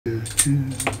Yeah,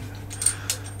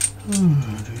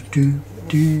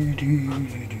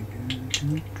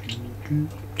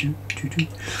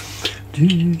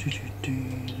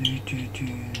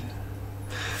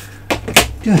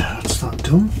 that's that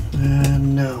done.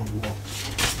 And now what?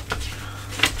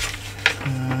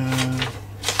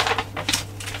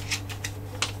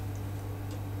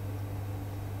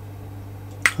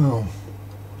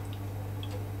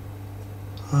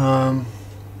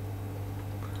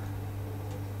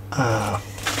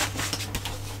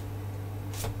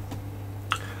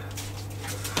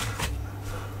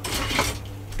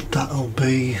 That'll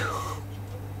be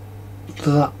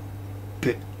that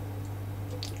bit.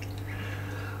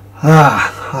 I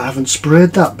haven't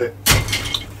sprayed that bit.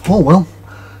 Oh well,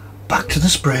 back to the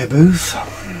spray booth.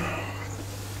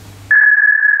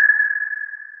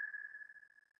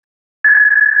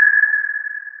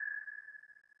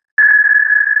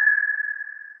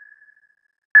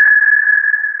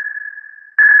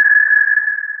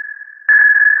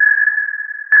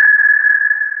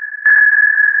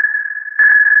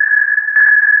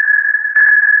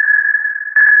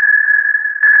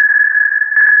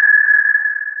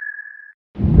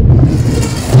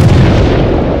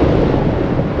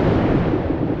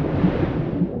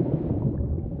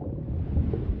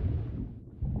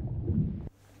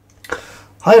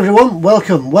 Hi everyone,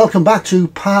 welcome back to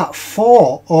part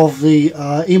 4 of the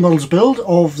E-Models build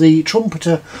of the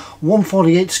Trumpeter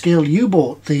 148 scale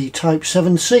U-boat, the Type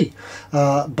 7C,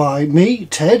 by me,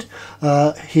 Ted,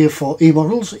 here for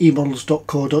E-Models,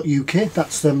 emodels.co.uk.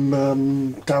 That's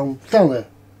them down there.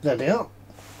 There they are.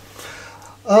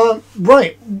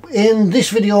 Right, in this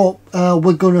video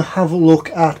we're going to have a look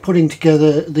at putting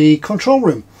together the control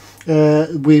room.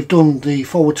 We've done the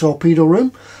forward torpedo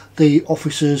room, the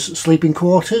officers' sleeping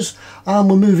quarters, and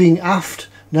we're moving aft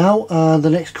now. The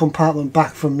next compartment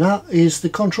back from that is the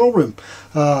control room.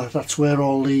 That's where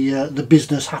all the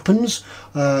business happens.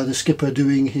 The skipper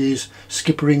doing his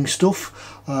skippering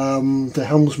stuff, the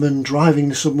helmsman driving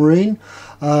the submarine,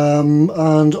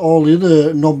 and all the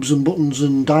other knobs and buttons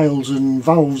and dials and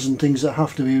valves and things that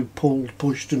have to be pulled,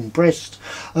 pushed and pressed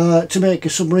to make a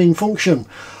submarine function.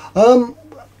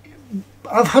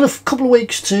 I've had a couple of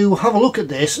weeks to have a look at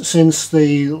this since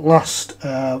the last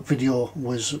video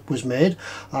was made,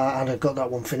 and I've got that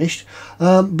one finished,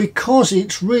 because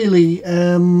it's really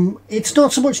it's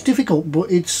not so much difficult, but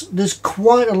there's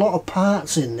quite a lot of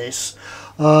parts in this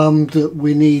that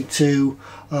we need to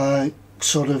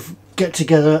sort of get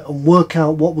together and work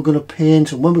out what we're going to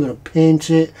paint and when we're going to paint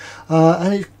it,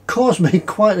 and it caused me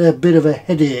quite a bit of a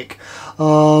headache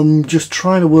just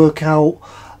trying to work out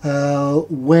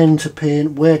when to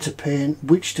paint, where to paint,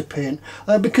 which to paint,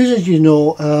 because as you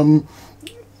know,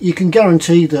 you can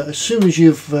guarantee that as soon as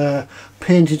you've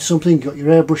painted something, got your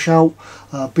airbrush out,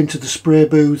 been to the spray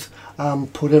booth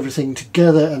and put everything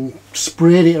together and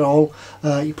sprayed it all,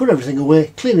 you put everything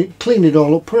away, clean it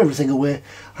all up, put everything away,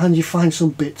 and you find some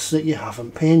bits that you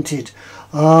haven't painted,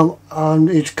 and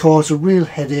it caused a real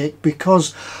headache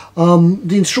because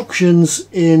the instructions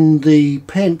in the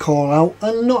paint call out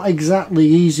are not exactly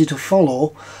easy to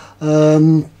follow.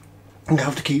 You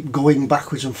have to keep going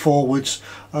backwards and forwards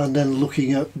and then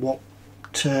looking at what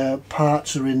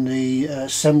parts are in the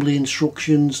assembly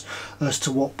instructions as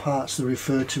to what parts they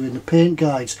refer to in the paint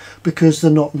guides, because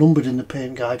they're not numbered in the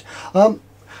paint guide.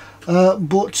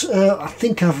 But I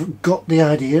think I've got the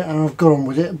idea and I've got on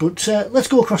with it. But let's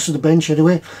go across to the bench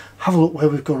anyway, have a look where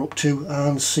we've got up to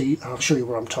and see. I'll show you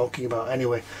what I'm talking about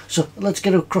anyway. So let's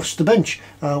get across to the bench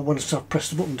once I've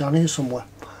pressed the button down here somewhere.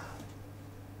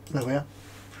 There we are.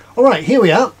 Alright, here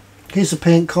we are. Here's the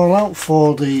paint call out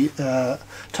for the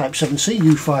Type 7C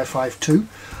U-552.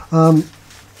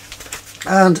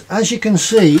 And as you can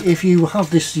see, if you have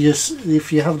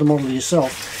the model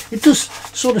yourself, it does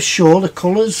sort of show the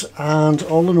colours and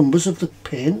all the numbers of the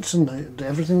paints and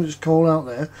everything that's called out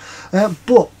there,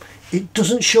 but it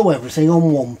doesn't show everything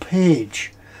on one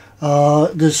page.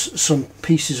 There's some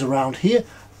pieces around here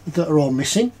that are all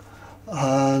missing,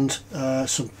 and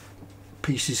some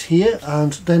pieces here,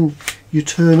 and then you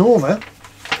turn over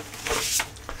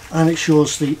and it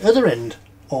shows the other end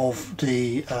of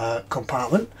the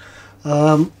compartment.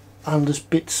 And there's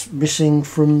bits missing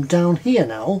from down here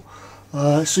now,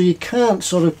 so you can't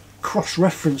sort of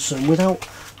cross-reference them without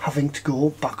having to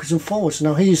go backwards and forwards.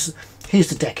 Now here's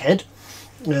the deck head.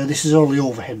 This is all the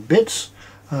overhead bits.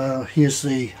 Here's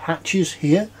the hatches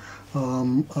here,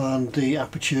 and the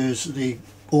apertures, the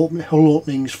hull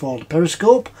openings for the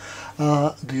periscope.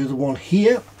 The other one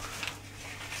here,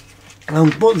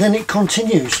 but then it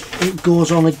continues. It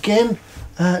goes on again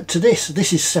to this.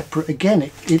 This is separate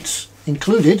again. It's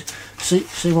included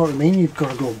see what I mean? You've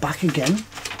got to go back again.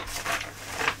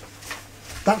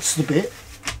 That's the bit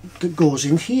that goes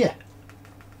in here,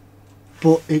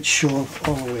 but it's shown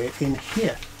all the way in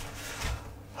here.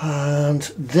 And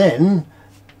then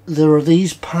there are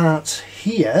these parts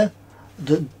here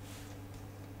that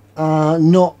are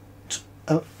not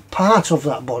a part of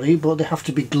that body, but they have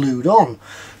to be glued on.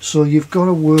 So you've got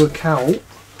to work out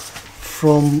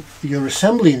from your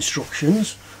assembly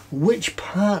instructions which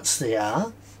parts they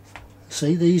are.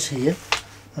 See these here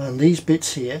and these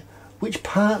bits here, which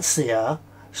parts they are,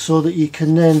 so that you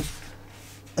can then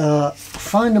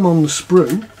find them on the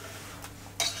sprue,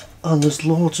 and there's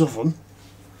loads of them,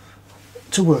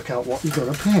 to work out what you're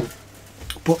going to paint.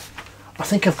 But I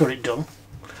think I've got it done,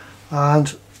 and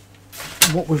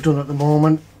what we've done at the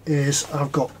moment is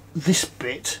I've got this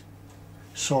bit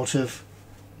sort of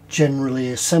generally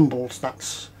assembled.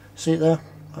 That's, see it there?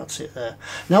 That's it there.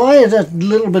 Now I had a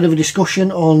little bit of a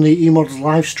discussion on the eModels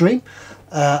live stream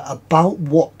about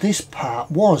what this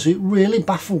part was. It really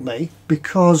baffled me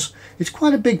because it's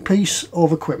quite a big piece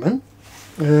of equipment,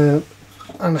 and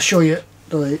I'll show you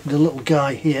the little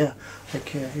guy here. I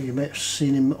think you may have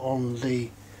seen him on the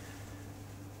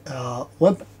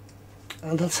web,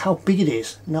 and that's how big it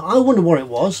is. Now I wonder what it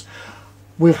was.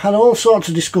 We've had all sorts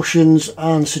of discussions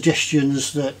and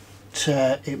suggestions that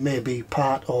it may be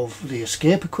part of the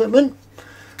escape equipment.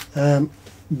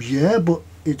 Yeah, but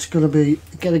it's going to be,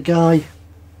 get a guy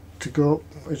to go,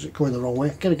 is it going the wrong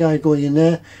way? Get a guy going in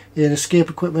there. In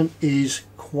escape equipment is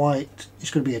quite,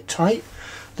 it's going to be a tight.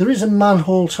 There is a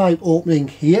manhole type opening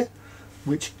here,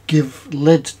 which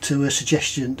led to a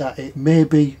suggestion that it may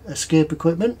be escape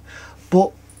equipment,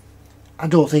 but I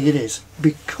don't think it is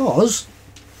because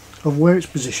of where it's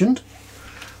positioned.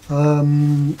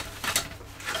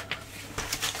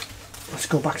 Let's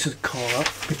go back to the corner,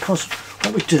 because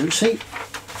what we do, see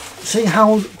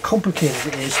how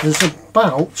complicated it is. There's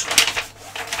about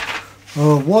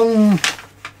 1,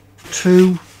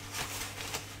 2,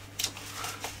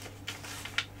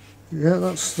 yeah,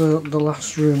 that's the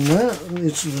last room there.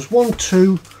 There's 1,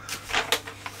 2,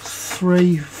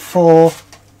 3, 4,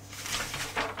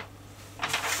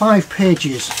 5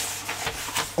 pages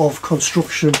of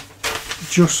construction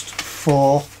just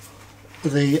for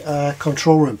the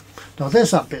control room. Now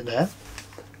there's that bit there,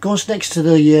 goes next to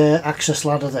the access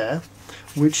ladder there,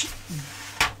 which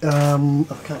I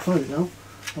can't find it now.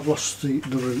 I've lost the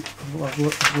route.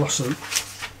 I've lost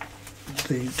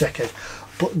the deckhead.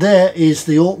 But there is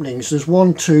the openings. There's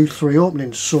 1, 2, 3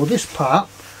 openings. So this part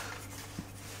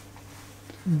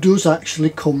does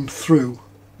actually come through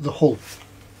the hull.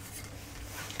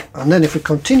 And then if we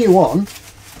continue on,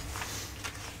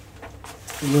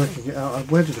 working it out,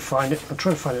 where did I find it? I'm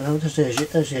trying to find it now. There's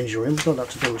the engine room. We've got that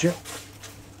to build yet.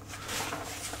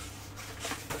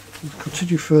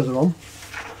 Continue further on.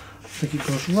 I think it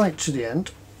goes right to the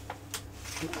end,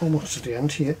 almost to the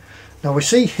end here. Now we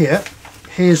see here,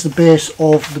 here's the base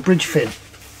of the bridge fin.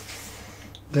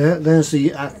 There's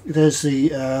the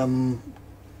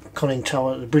conning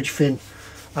tower, the bridge fin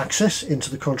access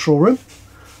into the control room.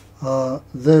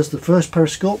 There's the first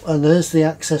periscope, and there's the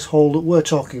access hole that we're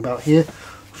talking about here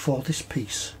for this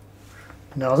piece.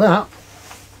 Now that,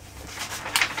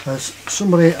 as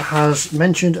somebody has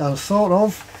mentioned and thought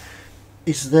of,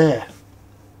 is there.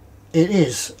 It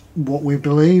is what we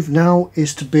believe now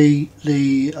is to be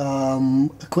the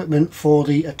equipment for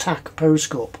the attack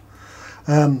periscope,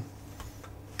 and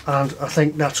I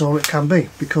think that's all it can be,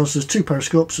 because there's 2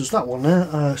 periscopes. There's that one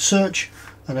there, search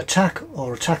and attack,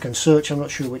 or attack and search. I'm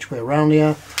not sure which way around they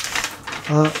are,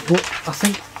 but I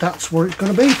think that's what it's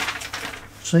going to be.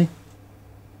 See,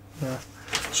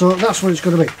 so that's what it's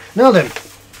going to be. Now then,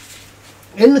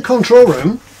 in the control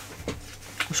room,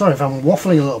 sorry if I'm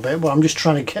waffling a little bit, but I'm just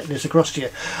trying to get this across to you.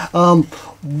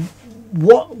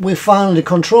 What we found in the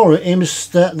control room is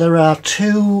that there are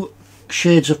 2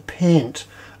 shades of paint.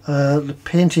 They're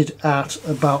painted at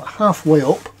about halfway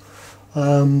up.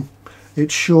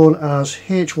 It's shown as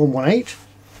H118,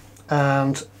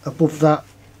 and above that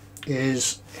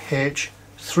is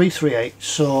H338.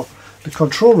 So the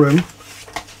control room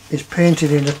is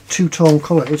painted in a 2-tone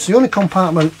colour. It's the only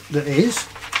compartment that is.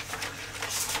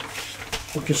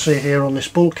 We can see here on this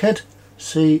bulkhead,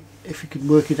 see if you can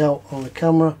work it out on the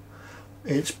camera,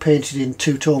 it's painted in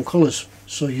 2-tone colours.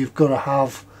 So you've got to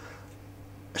have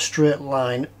a straight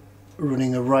line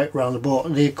running right round the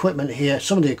boat. The equipment here,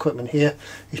 some of the equipment here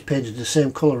is painted the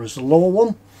same colour as the lower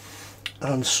one,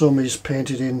 and some is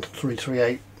painted in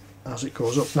 338 as it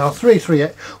goes up. Now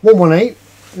 338, 118,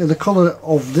 the colour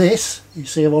of this, you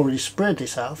see I've already sprayed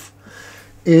this half,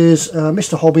 is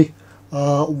Mr. Hobby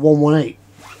 118.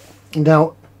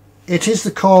 Now it is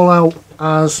the call out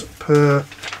as per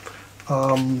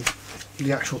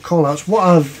the actual call outs. What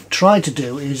I've tried to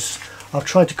do is I've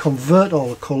tried to convert all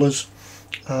the colours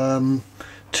to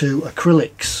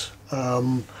acrylics,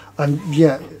 and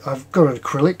yeah, I've got an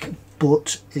acrylic,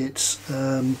 but it's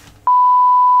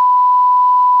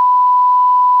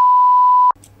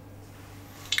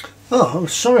oh,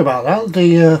 sorry about that.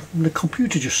 The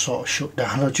computer just sort of shut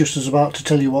down. I just was about to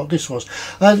tell you what this was.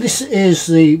 This is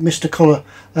the Mr. Colour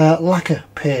lacquer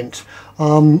paint.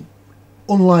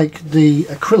 Unlike the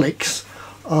acrylics,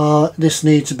 this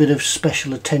needs a bit of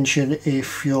special attention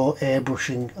if you're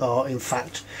airbrushing, or in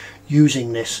fact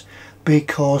using this,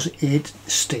 because it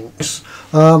stinks.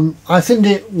 I thinned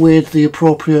it with the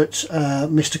appropriate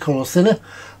Mr. Colour thinner,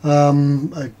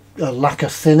 a lacquer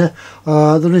thinner.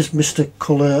 There is Mr.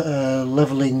 Colour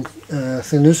levelling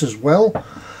thinners as well,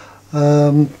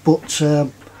 but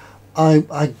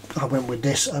I went with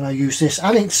this and I used this,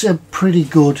 and it's a pretty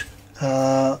good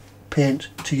paint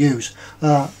to use,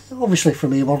 obviously for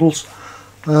me models,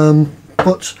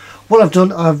 but what I've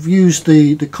done, I've used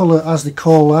the colour as the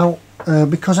call out,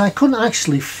 because I couldn't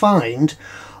actually find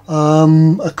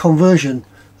a conversion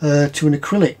to an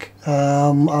acrylic.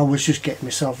 I was just getting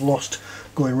myself lost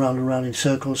going round and round in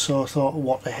circles, so I thought,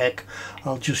 what the heck,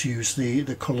 I'll just use the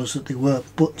colours that they were.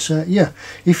 But yeah,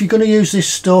 if you're going to use this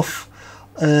stuff,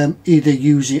 either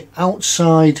use it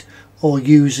outside or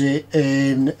use it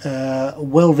in a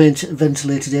well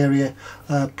ventilated area,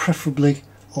 preferably,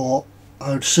 or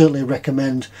I would certainly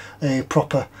recommend a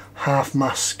proper half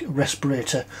mask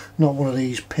respirator, not one of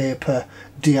these paper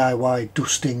DIY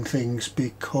dusting things,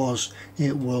 because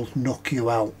it will knock you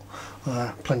out.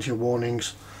 Plenty of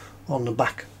warnings on the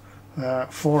back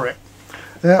for it.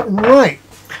 Right,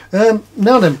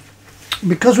 now then,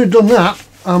 because we've done that,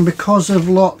 and because of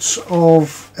lots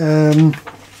of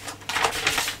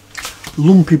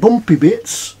lumpy bumpy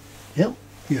bits, yep,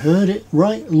 you heard it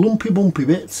right, lumpy bumpy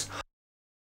bits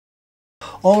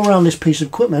all around this piece of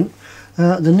equipment,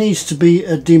 there needs to be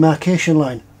a demarcation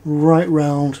line right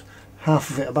round half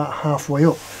of it, about halfway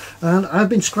up, and I've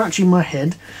been scratching my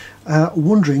head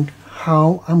wondering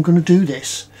how I'm going to do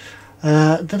this.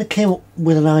 Then I came up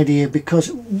with an idea because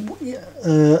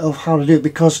of how to do it,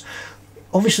 because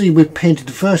obviously we painted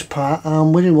the first part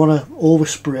and we didn't want to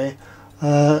overspray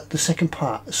the second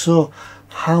part, so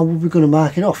how were we going to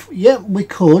mark it off? Yeah, we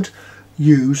could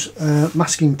use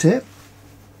masking tape,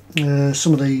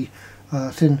 some of the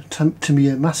thin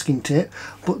Tamiya masking tape,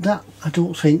 but that I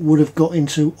don't think would have got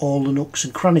into all the nooks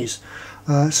and crannies.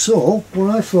 So what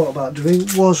I thought about doing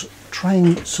was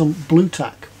trying some blue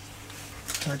tack.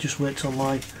 I just wait till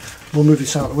we'll move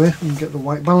this out of the way and get the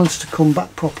white balance to come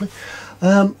back properly.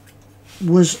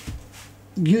 Was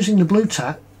using the blue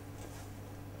tack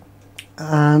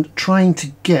and trying to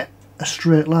get a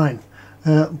straight line,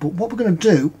 but what we're going to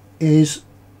do is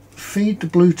feed the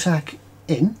blue tack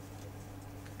in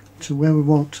to where we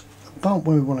want, about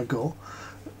where we want to go,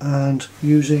 and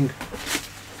using,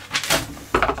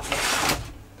 I'll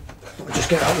just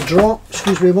get out the drawer,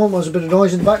 excuse me a moment, there's a bit of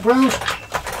noise in the background.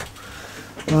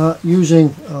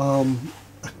 Using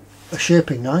a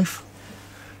shaping knife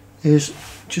is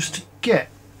just to get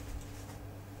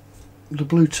the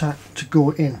blue tack to go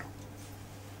in,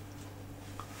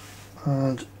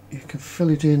 and you can fill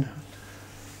it in.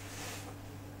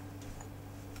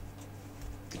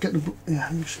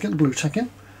 Just get the blue tack in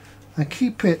and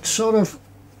keep it sort of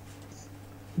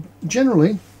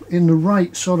generally in the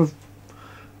right sort of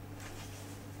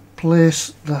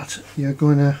place that you're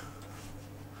going to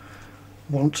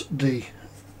want the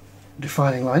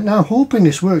defining line. Now, hoping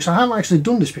this works. I haven't actually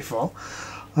done this before.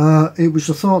 It was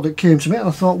the thought that came to me, and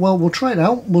I thought, well, we'll try it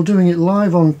out. We're doing it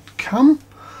live on cam,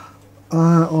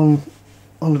 on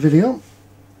the video,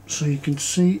 so you can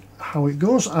see how it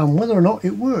goes and whether or not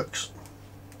it works.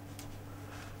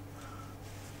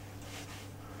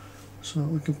 So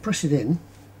we can press it in.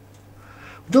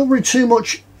 Don't worry too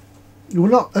much. We're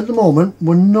not, at the moment,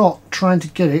 we're not trying to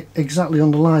get it exactly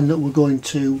on the line that we're going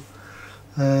to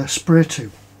spray to.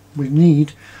 We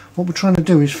need, what we're trying to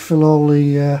do is fill all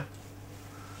the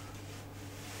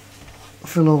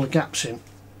gaps in.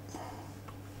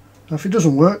 Now if it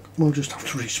doesn't work, we'll just have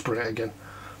to respray it again.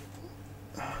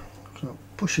 So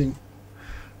pushing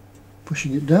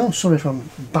it down. Sorry if I'm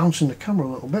bouncing the camera a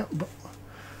little bit, but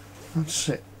that's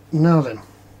it. Now then,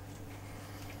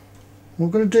 what we're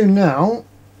going to do now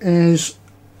is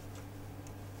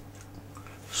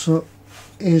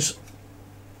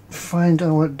find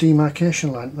our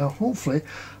demarcation line. Now hopefully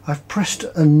I've pressed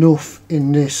enough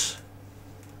in this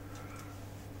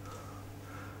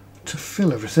to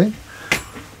fill everything.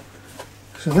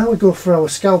 So now we go for our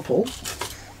scalpel,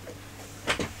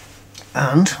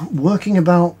 And working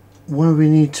about where we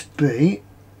need to be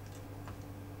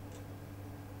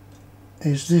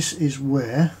is this is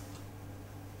where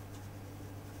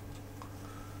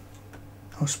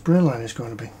our spray line is going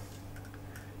to be.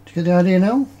 Do you get the idea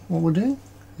now what we're doing?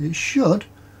 It should,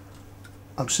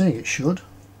 I'm saying it should,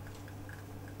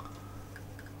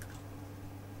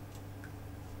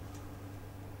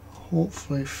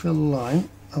 hopefully fill the line,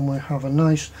 and we have a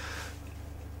nice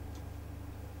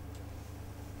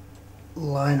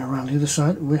line around the other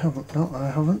side. We haven't, no, I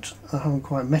haven't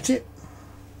quite met it.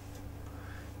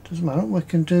 Doesn't matter, we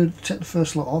can take the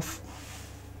first lot off,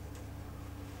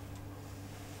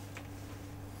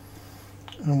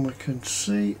 and we can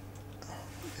see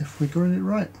if we got it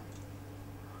right.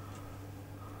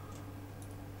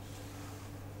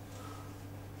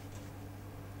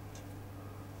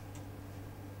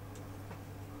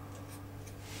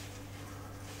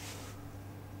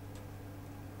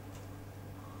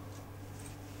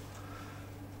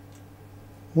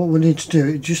 What we need to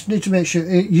do, you just need to make sure,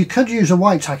 you could use a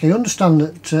white tack. I understand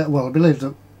that, well, I believe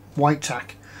that white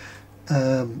tack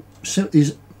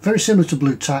is very similar to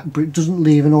blue tack, but it doesn't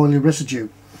leave an oily residue.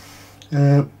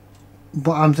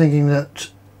 But I'm thinking that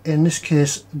in this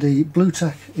case the blue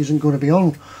tack isn't going to be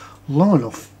on long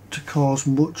enough to cause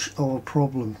much of a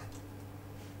problem.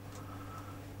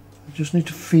 I just need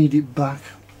to feed it back.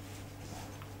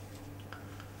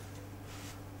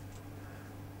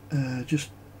 Just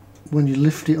when you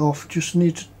lift it off, just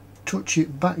need to touch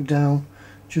it back down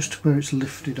just to where it's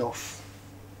lifted off.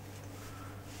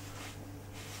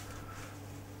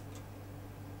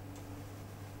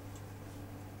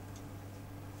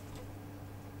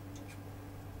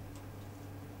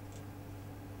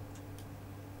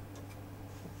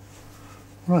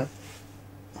 Right,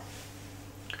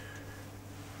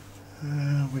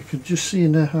 we can just see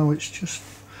in there how it's just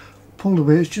pulled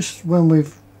away. It's just when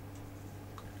we've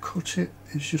cut it,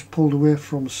 it's just pulled away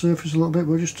from the surface a little bit.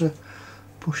 We're just to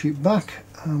push it back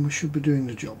and we should be doing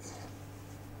the job.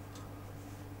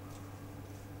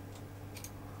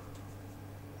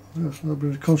 There's a little bit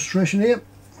of concentration here.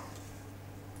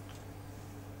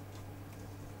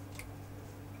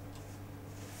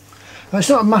 Now, it's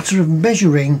not a matter of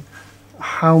measuring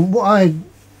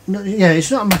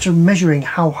it's not a matter of measuring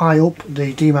how high up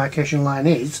the demarcation line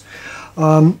is.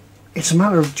 It's a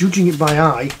matter of judging it by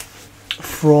eye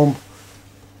from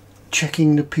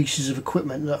checking the pieces of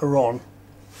equipment that are on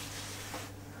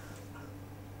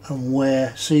and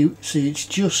where. See it's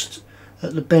just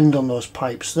at the bend on those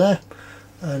pipes there,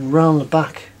 and round the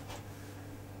back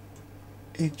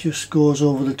it just goes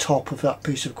over the top of that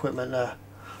piece of equipment there.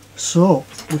 So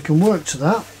we can work to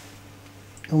that,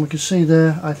 and we can see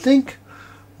there, I think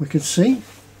we can see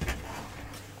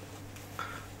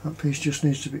that piece just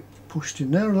needs to be pushed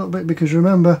in there a little bit, because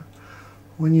remember,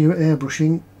 when you're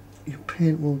airbrushing, your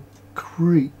paint will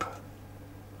creep.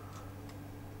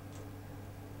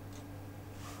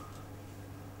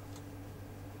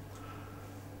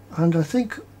 And I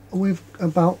think we've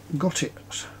about got it.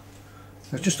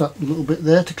 There's just that little bit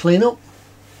there to clean up,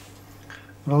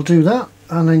 but I'll do that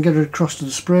and then get it across to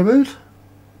the spray booth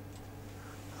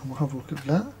and we'll have a look at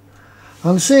that.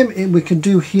 And the same we can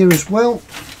do here as well,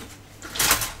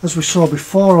 as we saw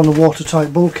before on the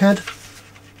watertight bulkhead.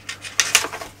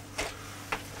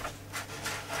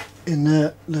 In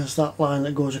there, there's that line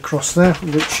that goes across there,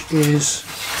 which is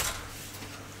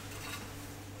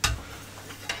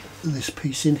this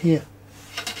piece in here.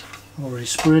 I've already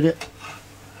sprayed it.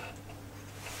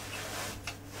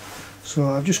 So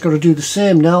I've just got to do the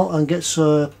same now and get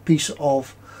a piece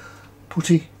of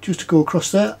putty just to go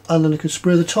across there, and then I can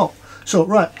spray the top. So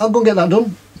right, I'll go and get that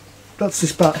done. That's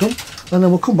this part done, and then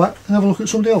we'll come back and have a look at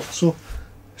something else. So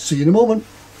see you in a moment.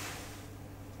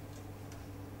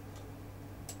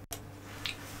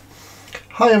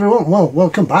 Hi everyone, well,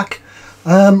 welcome back.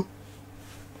 Well,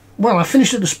 I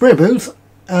finished at the spray booth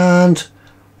and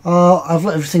I've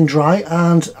let everything dry,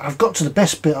 and I've got to the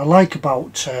best bit I like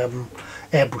about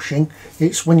airbrushing.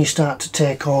 It's when you start to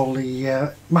take all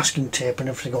the masking tape and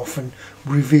everything off and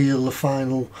reveal the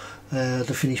final,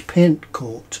 the finished paint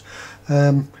coat.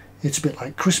 It's a bit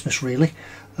like Christmas really.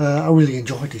 I really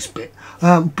enjoyed this bit.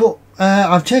 But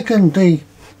I've taken the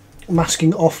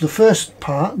masking off the first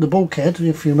part, the bulkhead.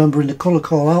 If you remember in the colour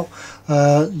call out,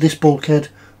 this bulkhead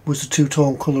was the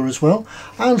two-tone colour as well,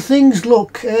 and things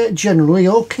look generally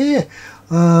okay.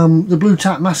 The blue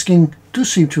tack masking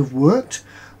does seem to have worked.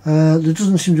 There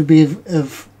doesn't seem to be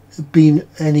have been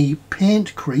any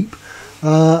paint creep,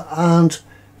 and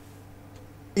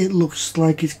it looks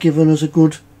like it's given us a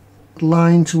good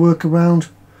line to work around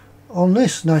on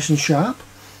this, nice and sharp.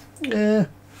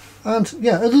 And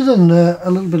yeah, other than a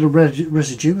little bit of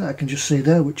residue that I can just see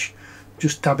there, which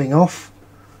just dabbing off,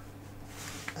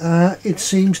 it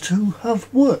seems to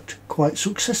have worked quite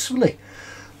successfully.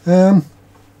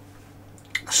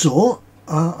 So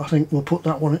I think we'll put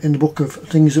that one in the book of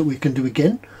things that we can do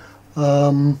again.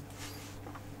 And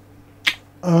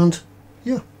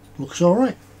yeah, looks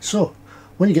alright. So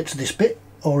when you get to this bit,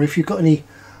 or if you've got any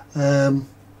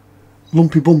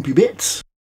lumpy bumpy bits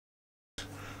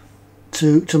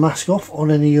to mask off on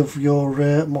any of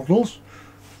your models,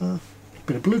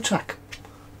 bit of blue tack.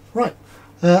 Right,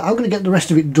 I'm going to get the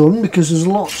rest of it done because there's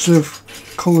lots of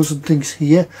colours and things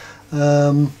here,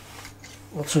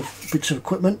 lots of bits of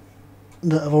equipment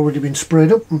that have already been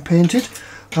sprayed up and painted,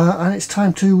 and it's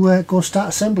time to go and start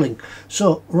assembling.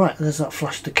 So right, there's that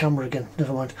flash to the camera again,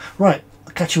 never mind. Right,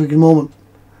 I'll catch you in a moment.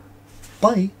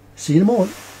 Bye, see you in a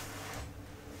moment.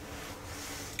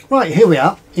 Right, here we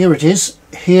are, here it is.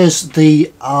 Here's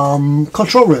the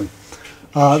control room.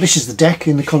 This is the deck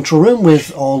in the control room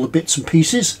with all the bits and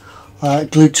pieces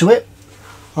glued to it.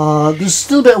 There's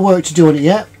still a bit of work to do on it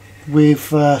yet,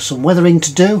 with some weathering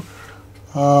to do,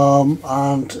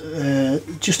 and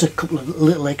just a couple of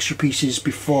little extra pieces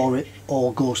before it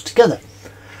all goes together.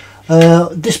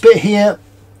 This bit here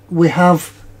we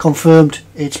have confirmed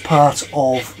it's part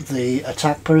of the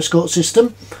attack periscope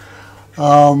system.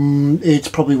 It's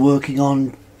probably working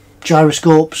on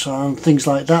gyroscopes and things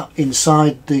like that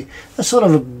inside a sort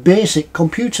of a basic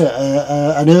computer,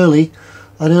 an early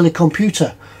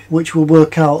computer, which will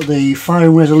work out the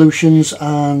firing resolutions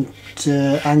and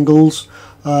angles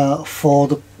for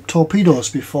the torpedoes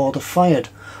before they're fired.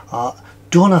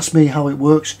 Don't ask me how it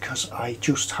works because I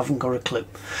just haven't got a clue.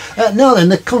 Now then,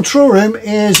 the control room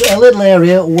is a little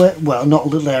area where, well, not a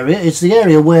little area, it's the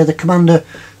area where the commander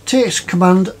takes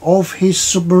command of his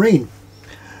submarine.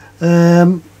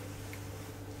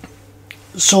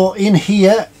 So in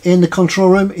here, in the control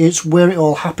room, it's where it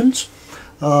all happens.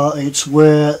 It's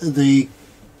where the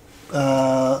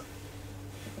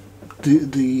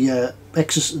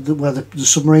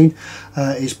submarine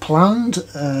is planned,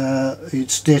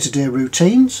 its day-to-day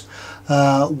routines,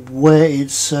 where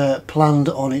it's planned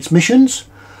on its missions.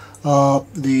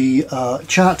 The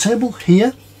chart table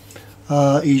here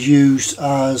is used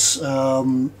as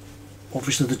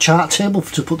obviously the chart table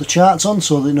to put the charts on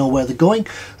so they know where they're going,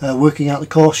 working out the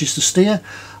courses to steer.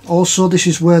 Also, this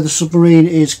is where the submarine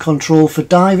is controlled for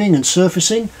diving and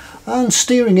surfacing and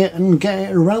steering it and getting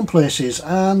it around places,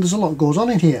 and there's a lot goes on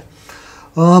in here.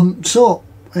 So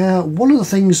one of the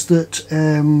things that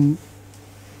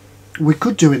we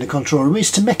could do in the control room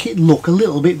is to make it look a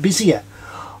little bit busier,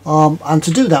 and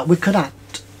to do that we could add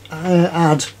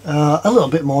a little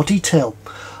bit more detail.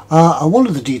 And one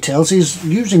of the details is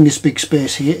using this big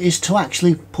space here is to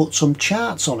actually put some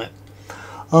charts on it.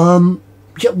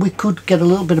 Yeah, we could get a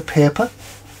little bit of paper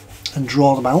and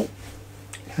draw them out,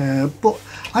 but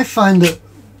I find that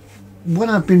when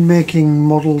I've been making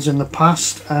models in the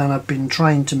past and I've been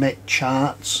trying to make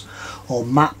charts or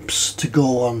maps to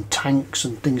go on tanks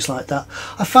and things like that,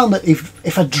 I found that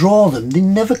if I draw them, they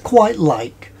never quite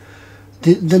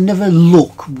they never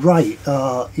look right.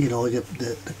 You know,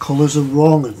 the colours are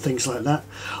wrong and things like that.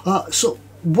 So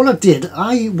what I did,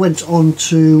 I went on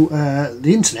to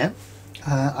the internet,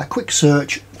 a quick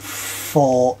search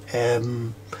for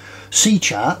sea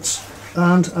charts,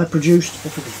 and I produced,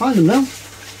 if I can find them now,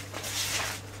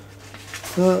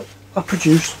 I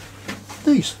produced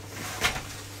these.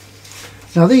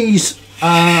 Now these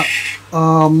are,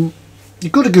 you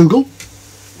go to Google,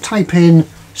 type in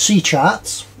sea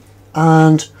charts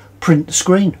and print the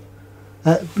screen.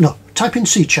 No, type in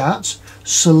sea charts,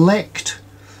 select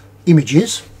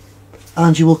images,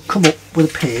 and you will come up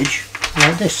with a page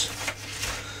like this.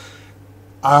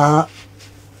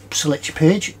 Select your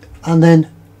page and then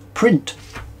print,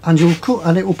 and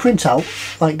it will print out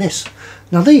like this.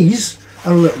 Now these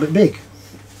are a little bit big,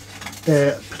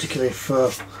 particularly for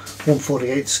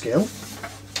 1/48 scale.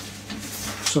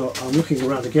 So I'm looking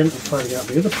around again and finding out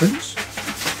the other prints.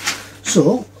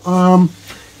 So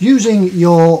using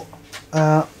your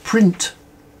printer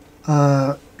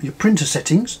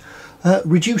settings,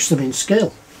 reduce them in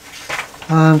scale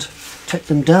and take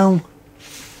them down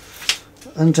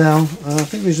and down. I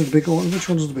think these are the bigger ones. Which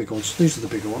ones are the big ones? These are the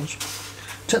bigger ones.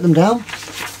 Take them down,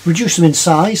 reduce them in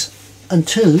size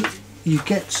until you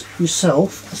get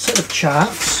yourself a set of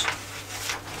charts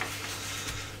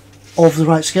of the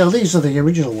right scale. These are the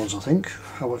original ones, I think.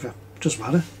 However, it doesn't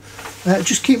matter.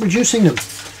 Just keep reducing them.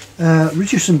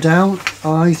 Reduce them down.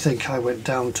 I think I went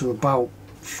down to about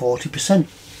 40%,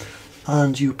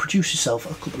 and you produce yourself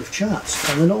a couple of charts.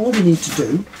 And then all you need to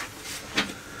do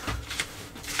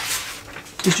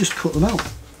is just cut them out.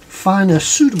 Find a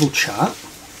suitable chart.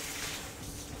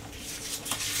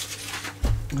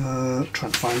 Try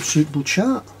and find a suitable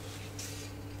chart.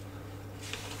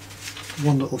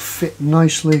 One that will fit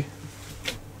nicely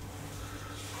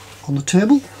on the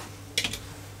table.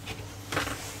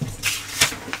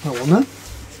 That one there.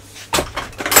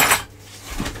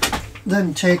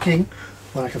 Then taking,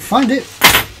 when I can find it,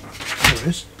 there it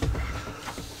is,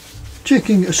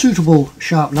 taking a suitable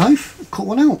sharp knife, cut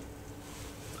one out.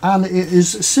 And it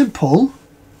is simple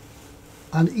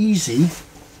and easy.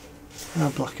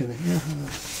 Black in it, yeah.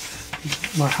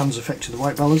 My hand's affecting the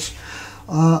white balance.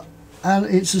 And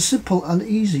it's as simple and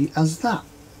easy as that.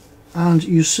 And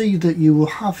you see that you will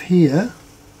have here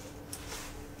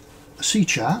a C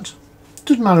chart.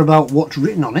 Doesn't matter about what's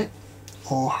written on it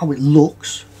or how it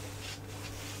looks.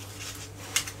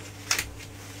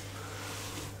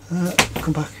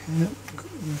 Come back here.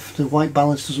 If the white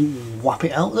balance doesn't whap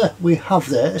it out there, we have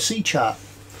there a C chart,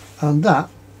 and that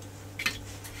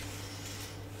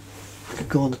could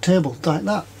go on the table like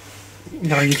that.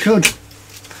 Now you could.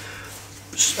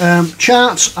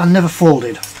 Charts are never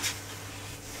folded.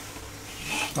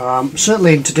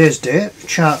 Certainly in today's day,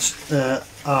 charts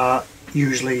are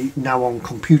usually now on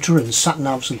computer and sat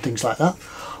navs and things like that.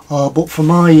 But for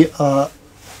my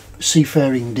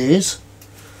seafaring days,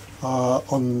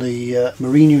 on the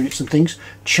marine units and things,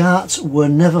 charts were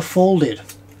never folded,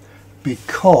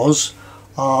 because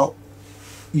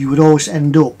you would always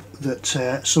end up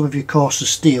that some of your course of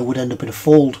steer would end up in a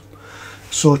fold.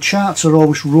 So charts are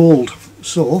always rolled.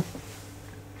 So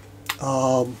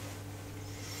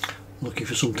looking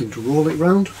for something to roll it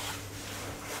round.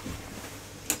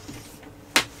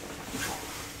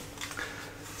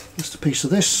 Just a piece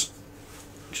of this,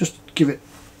 just give it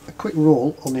a quick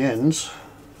roll on the ends,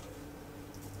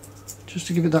 just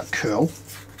to give it that curl,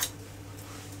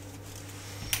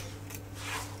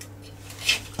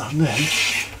 and then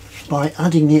by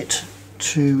adding it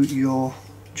to your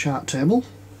chart table,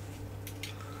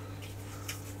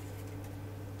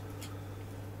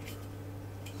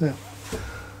 there,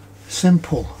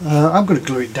 simple. I'm going to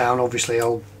glue it down. Obviously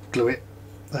I'll glue it,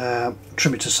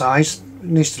 trim it to size. It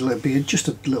needs to be just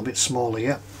a little bit smaller,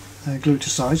 yeah. Glue it to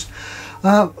size.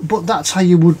 But that's how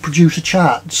you would produce a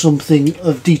chart, something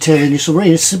of detail in your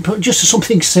submarine. It's simple, just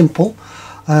something simple,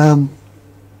 and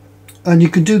you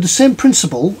can do the same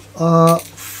principle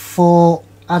for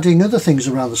adding other things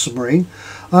around the submarine.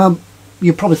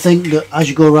 You probably think that as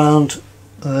you go around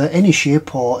any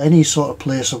ship or any sort of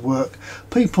place of work,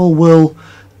 people will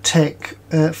take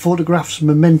photographs,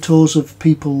 mementos of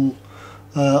people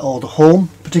or the home,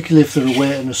 particularly if they're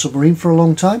away in a submarine for a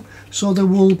long time. So they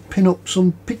will pin up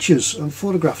some pictures and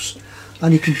photographs,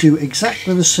 and you can do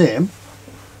exactly the same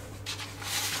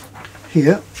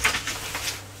here.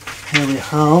 Here we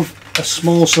have a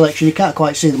small selection. You can't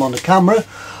quite see them on the camera,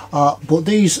 but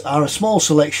these are a small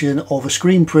selection of a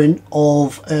screen print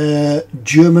of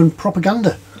German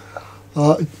propaganda.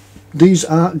 These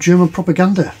are German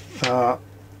propaganda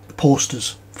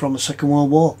posters from the Second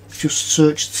World War. Just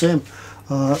search the same.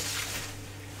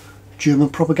 German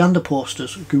propaganda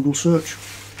posters, Google search.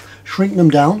 Shrink them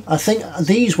down. I think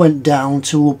these went down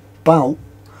to about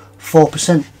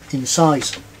 4% in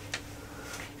size.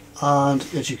 And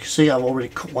as you can see, I've already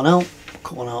cut one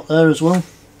out there as well.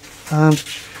 And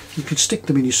you can stick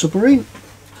them in your submarine,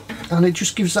 and it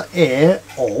just gives that air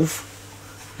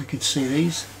of, you can see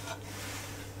these,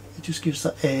 it just gives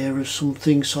that air of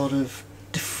something sort of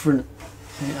different.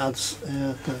 It adds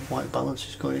the white balance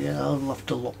is going, yeah, I'll have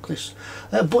to lock this,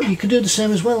 but you can do the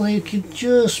same as well. You can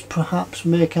just perhaps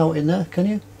make out in there, can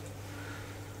you?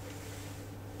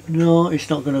 No, it's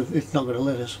not gonna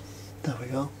let us. There we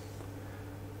go.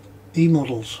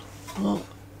 E-models. Oh,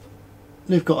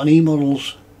 they've got an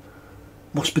E-models,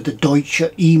 must be the Deutsche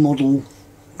E-model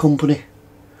company,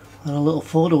 and a little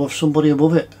photo of somebody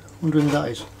above it. Wondering who that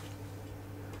is.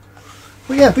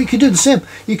 But yeah, but you can do the same.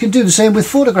 You can do the same with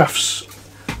photographs.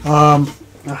 I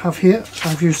have here,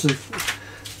 I've used the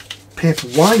paper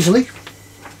wisely.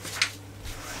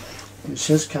 It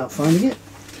says, can't finding it.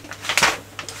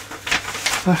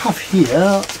 I have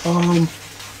here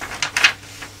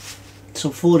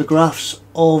some photographs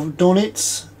of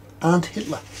Donitz and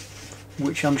Hitler,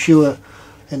 which I'm sure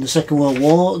in the Second World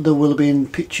War there will have been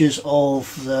pictures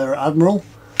of their admiral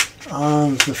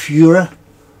and the Führer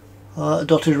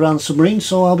dotted around the submarine,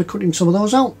 so I'll be cutting some of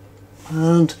those out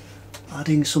and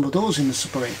adding some of those in the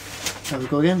submarine. There we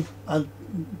go again, add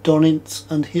Donitz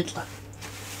and Hitler.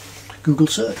 Google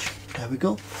search, there we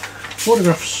go.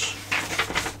 Photographs.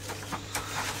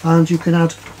 And you can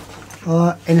add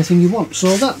anything you want.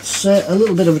 So that's a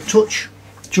little bit of a touch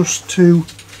just to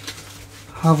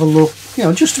have a look, you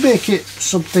know, just to make it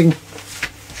something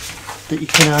that you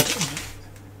can add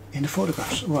in the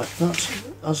photographs. Right, that's,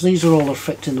 as these are all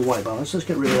affecting the white balance, let's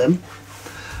get rid of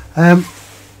them.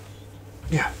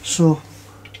 Yeah, so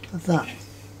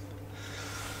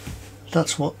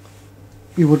that's what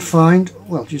you would find.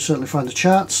 Well, you certainly find the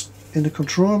charts in the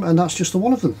control room, and that's just the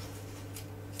one of them.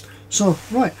 So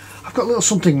right, I've got a little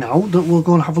something now that we'll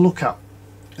go and have a look at.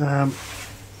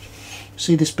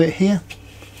 See this bit here?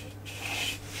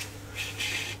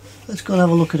 Let's go and have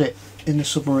a look at it in the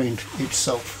submarine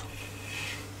itself.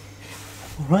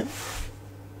 Alright,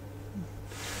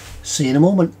 see you in a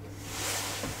moment.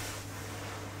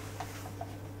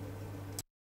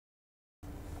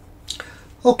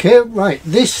 Okay, right,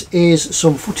 this is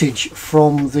some footage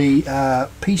from the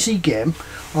PC game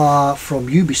from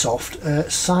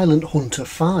Ubisoft, Silent Hunter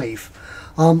 5.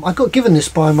 I got given this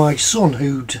by my son,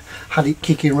 who'd had it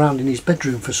kicking around in his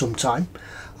bedroom for some time,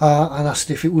 and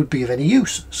asked if it would be of any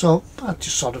use. So I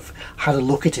just sort of had a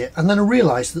look at it, and then I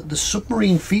realised that the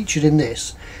submarine featured in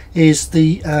this is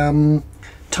the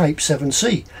Type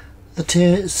 7C,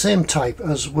 the same type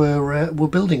as we're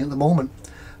building at the moment.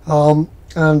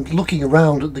 And looking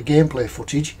around at the gameplay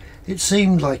footage, it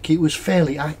seemed like it was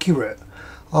fairly accurate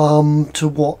to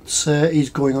what is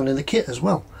going on in the kit as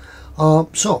well.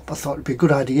 So I thought it'd be a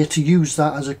good idea to use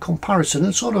that as a comparison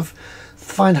and sort of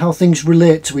find how things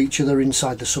relate to each other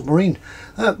inside the submarine.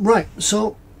 Right,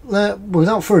 so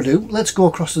without further ado, let's go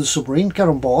across to the submarine, get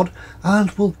on board, and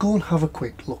we'll go and have a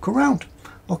quick look around.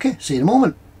 Okay, see you in a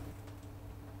moment.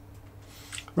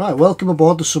 Right, welcome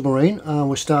aboard the submarine, and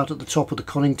we start at the top of the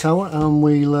conning tower and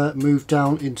we'll move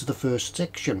down into the first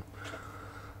section.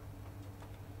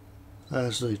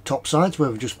 There's the top sides where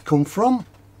we've just come from,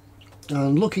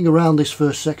 and looking around this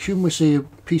first section we see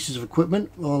pieces of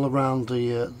equipment all around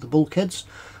the bulkheads,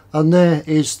 and there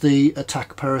is the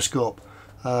attack periscope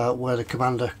where the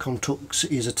commander conducts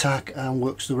his attack and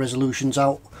works the resolutions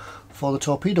out for the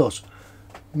torpedoes.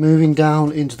 Moving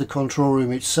down into the control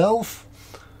room itself,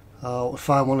 we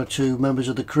find one or two members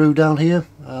of the crew down here,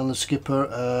 and the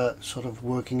skipper sort of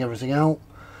working everything out.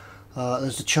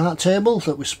 There's the chart table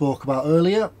that we spoke about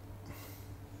earlier.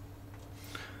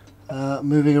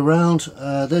 Moving around,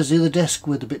 there's the other desk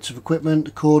with the bits of equipment,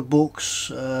 the code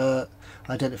books,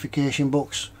 identification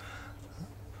books.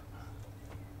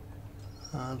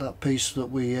 That piece that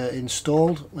we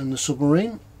installed in the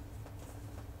submarine.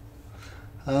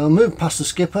 Move past the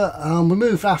skipper and we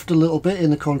move aft a little bit in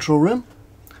the control room.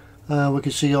 We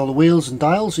can see all the wheels and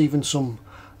dials, even some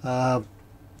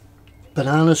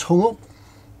bananas hung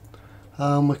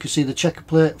up. We can see the checker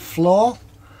plate floor.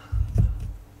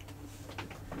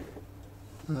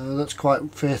 That's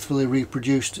quite faithfully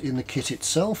reproduced in the kit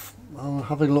itself.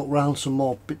 Having a look around some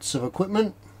more bits of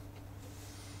equipment.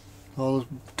 All the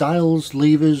dials,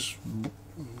 levers,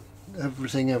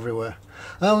 everything everywhere.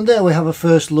 And there we have a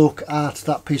first look at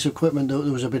that piece of equipment that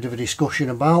there was a bit of a discussion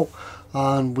about,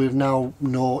 and we now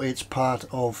know it's part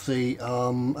of the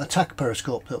attack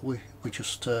periscope that we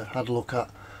just had a look at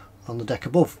on the deck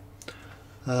above.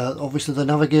 Obviously the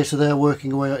navigator there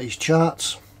working away at his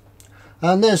charts,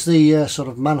 and there's the sort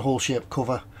of manhole shaped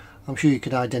cover. I'm sure you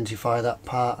can identify that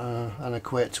part and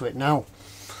equate to it now.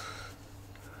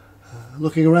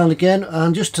 Looking around again,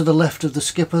 and just to the left of the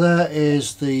skipper there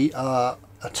is the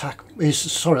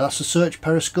that's the search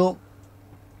periscope.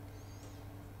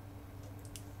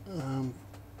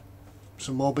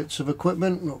 Some more bits of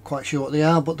equipment, not quite sure what they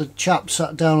are, but the chap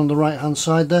sat down on the right hand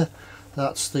side there,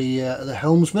 that's the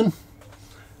helmsman.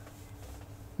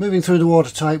 Moving through the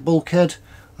watertight bulkhead,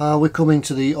 we come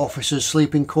into the officers'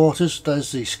 sleeping quarters.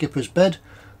 There's the skipper's bed,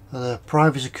 the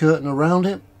privacy curtain around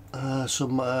it,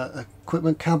 some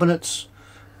equipment cabinets,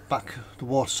 back the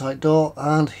watertight door,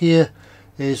 and here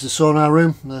is the sonar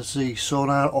room. There's the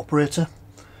sonar operator,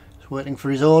 he's waiting for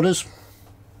his orders.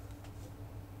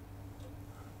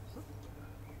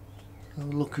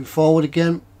 Looking forward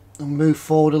again and move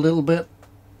forward a little bit.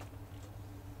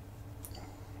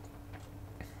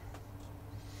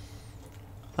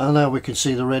 And now we can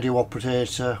see the radio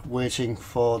operator waiting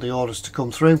for the orders to come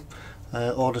through,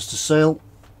 orders to sail.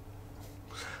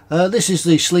 This is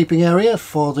the sleeping area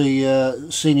for the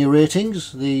senior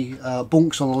ratings. The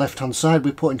bunks on the left hand side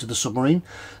we put into the submarine.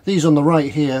 These on the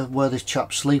right here where this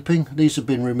chap's sleeping, these have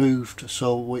been removed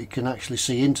so we can actually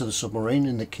see into the submarine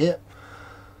in the kit.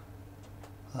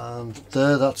 And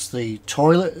there, that's the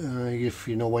toilet, if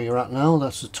you know where you're at now.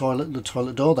 That's the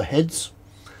toilet door, the heads.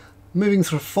 Moving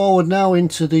forward now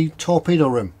into the torpedo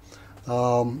room.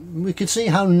 We can see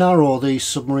how narrow these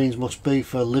submarines must be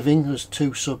for living. There's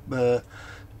two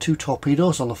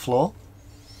torpedoes on the floor.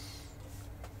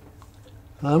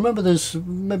 Remember, there's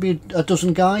maybe a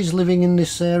dozen guys living in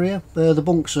this area. The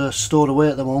bunks are stored away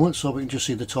at the moment, so we can just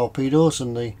see the torpedoes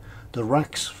and the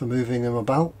racks for moving them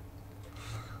about.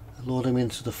 Load them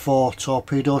into the 4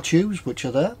 torpedo tubes which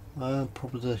are there.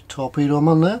 Probably the torpedo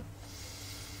man there.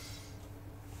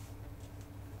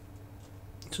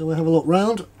 So we have a look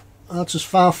round. That's as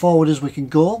far forward as we can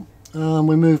go.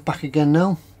 We move back again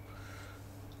now.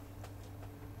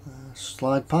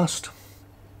 Slide past.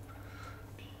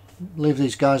 Leave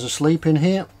these guys asleep in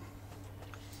here.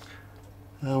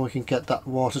 And we can get that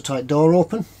watertight door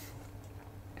open.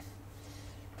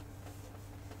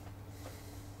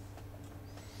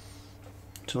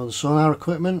 So the sonar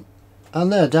equipment,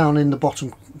 and there down in the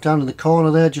bottom, down in the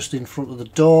corner there, just in front of the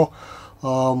door,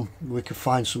 we can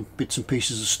find some bits and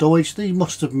pieces of storage. They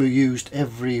must have used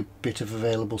every bit of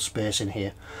available space in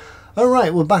here.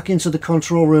 Alright, we're back into the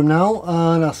control room now,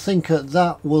 and I think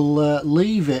that will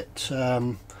leave it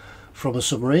from the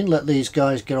submarine. Let these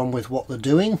guys get on with what they're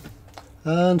doing,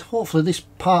 and hopefully this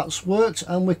part's worked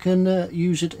and we can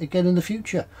use it again in the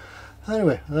future.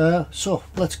 Anyway, so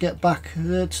let's get back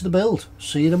to the build.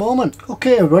 See you in a moment.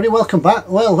 Okay everybody, welcome back.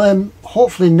 Well,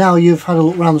 hopefully now you've had a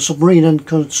look around the submarine and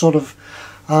can sort of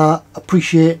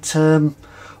appreciate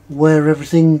where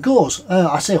everything goes.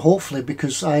 I say hopefully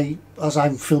because as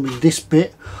I'm filming this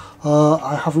bit,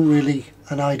 I haven't really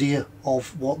an idea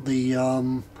of what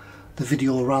the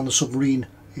video around the submarine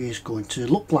is going to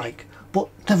look like. But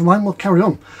never mind, we'll carry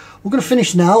on. We're going to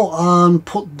finish now and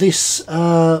put this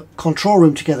control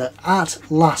room together. At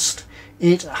last,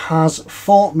 it has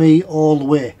fought me all the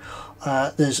way.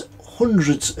 There's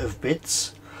hundreds of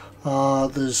bits.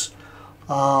 There's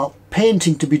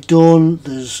painting to be done.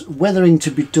 There's weathering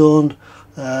to be done.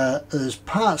 There's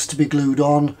parts to be glued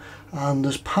on, and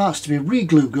there's parts to be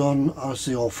re-glued on as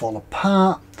they all fall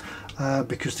apart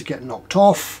because they get knocked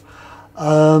off.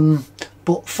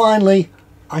 But finally,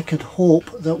 I can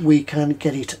hope that we can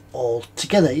get it all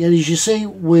together. And as you see,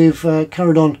 we've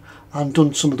carried on and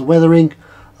done some of the weathering,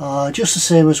 just the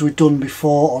same as we've done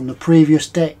before on the previous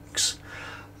decks,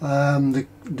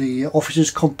 the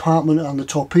officers' compartment and the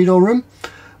torpedo room.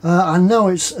 And now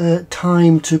it's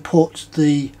time to put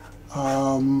the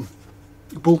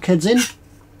bulkheads in.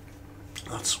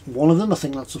 That's one of them. I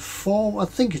think that's I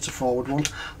think it's a forward one.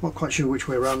 I'm not quite sure which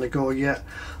way around they go yet.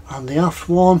 And the aft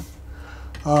one.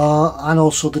 And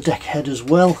also the deck head as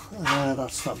well.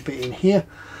 That's that bit in here.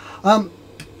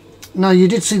 Now you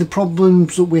did see the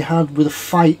problems that we had with a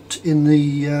fight in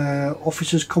the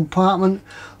officers' compartment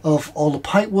of all the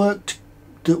pipe work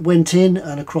that went in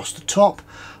and across the top.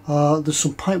 There's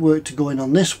some pipe work to go in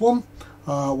on this one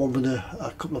with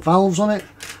a couple of valves on it.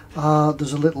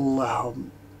 There's a little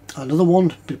another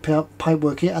one, pipe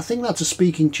work here. I think that's a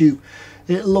speaking tube.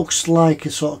 It looks like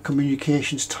a sort of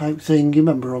communications type thing. You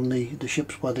remember on the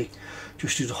ships where they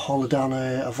just used to hollow down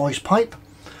a voice pipe?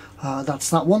 That's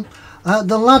that one.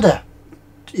 The ladder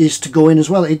is to go in as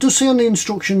well. It does say on the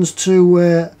instructions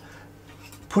to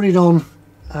put it on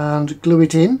and glue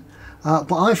it in,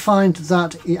 but I find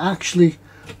that it actually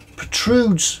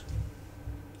protrudes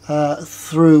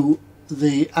through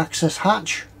the access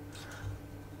hatch,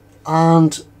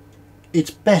 and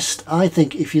it's best, I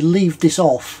think, if you leave this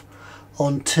off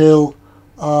until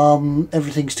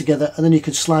everything's together, and then you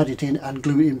can slide it in and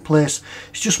glue it in place.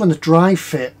 It's just when the dry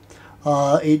fit,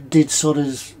 it did sort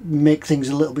of make things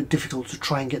a little bit difficult to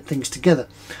try and get things together.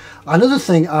 Another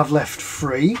thing I've left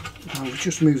free, I'll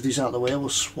just move these out of the way, we'll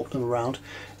swap them around,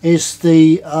 is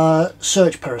the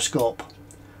search periscope,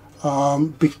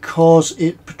 because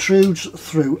it protrudes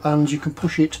through and you can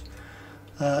push it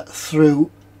through,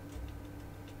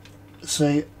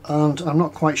 say, and I'm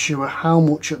not quite sure how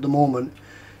much at the moment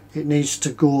it needs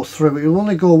to go through. It will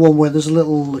only go one way. There's a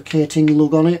little locating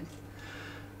lug on it,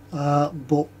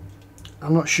 but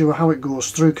I'm not sure how it goes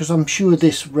through, because I'm sure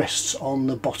this rests on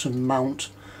the bottom mount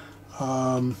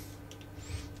on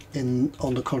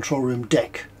the control room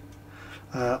deck.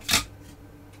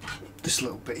 This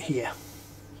little bit here,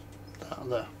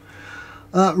 there.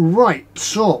 Right,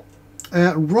 so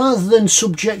rather than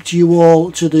subject you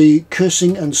all to the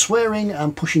cursing and swearing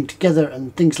and pushing together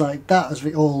and things like that as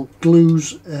it all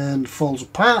glues and falls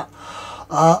apart,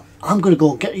 I'm going to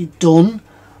go get it done.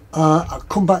 I'll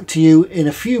come back to you in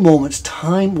a few moments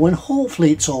time when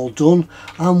hopefully it's all done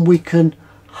and we can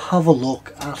have a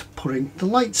look at putting the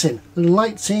lights in. The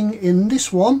lighting in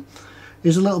this one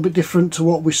is a little bit different to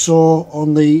what we saw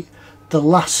on the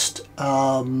last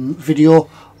video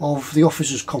of the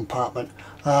officers' compartment.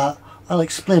 I'll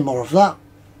explain more of that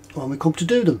when we come to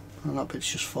do them. And that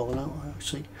bit's just fallen out, I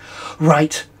see.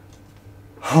 Right,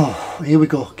 oh, here we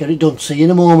go, get it done. See you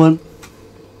in a moment.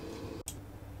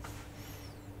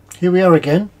 here we are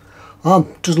again.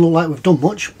 Doesn't look like we've done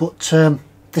much, but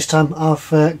this time I've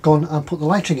gone and put the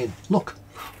lighting in. Look,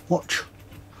 watch.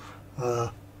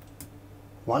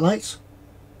 White lights,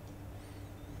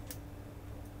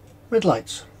 red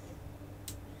lights,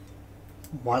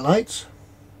 white lights,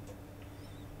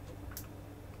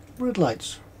 red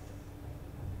lights.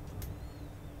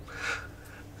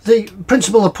 The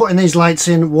principle of putting these lights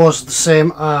in was the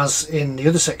same as in the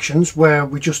other sections, where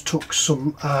we just took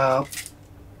some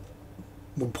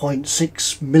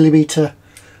 1.6mm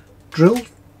drill,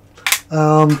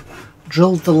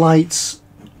 drilled the lights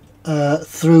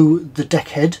through the deck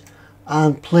head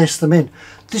and placed them in.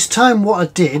 This time what I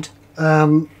did,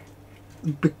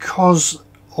 because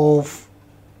of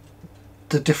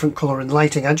the different colour in the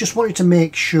lighting, I just wanted to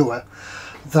make sure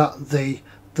that the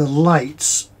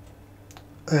lights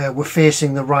were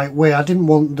facing the right way. I didn't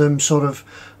want them sort of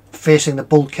facing the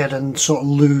bulkhead and sort of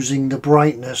losing the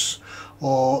brightness,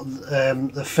 or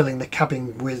filling the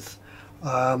cabin with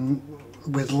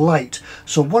light.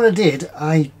 So what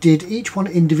I did each one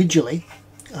individually,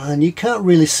 and you can't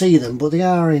really see them, but they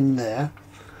are in there.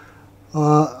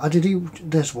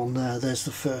 There's one there, there's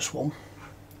the first one.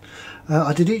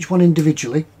 I did each one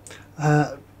individually,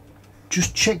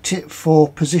 just checked it for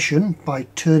position by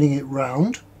turning it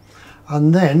round,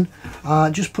 and then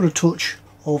just put a touch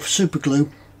of super glue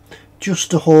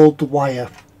just to hold the wire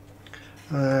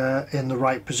in the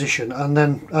right position, and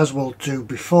then, as we'll do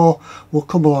before, we'll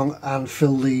come along and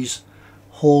fill these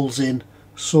holes in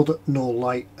so that no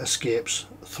light escapes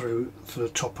through the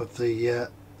top of the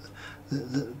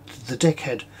deck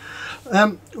head.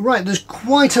 Right, there's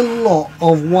quite a lot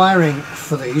of wiring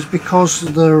for these because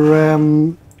they're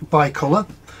bi-colour.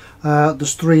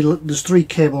 There's three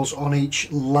cables on each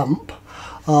lamp.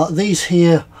 These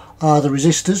here are the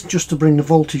resistors, just to bring the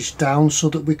voltage down so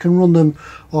that we can run them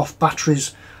off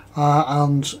batteries,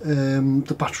 and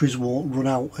the batteries won't run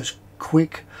out as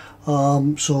quick.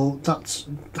 So that's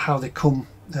how they come.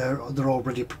 They're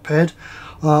already prepared.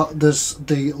 There's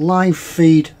the live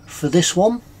feed for this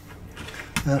one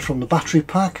from the battery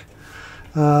pack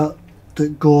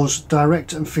that goes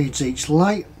direct and feeds each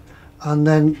light, and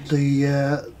then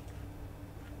the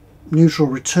neutral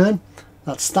return,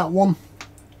 that's that one.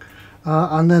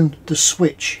 And then the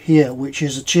switch here, which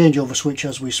is a changeover switch,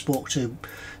 as we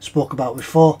spoke about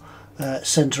before.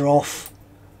 Center off,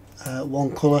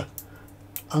 one colour,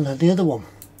 and then the other one.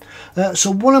 So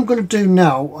what I'm going to do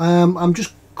now, I'm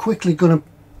just quickly going to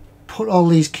put all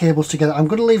these cables together. I'm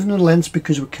going to leave them in lengths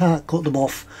because we can't cut them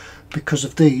off because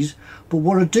of these. But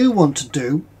what I do want to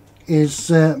do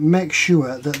is make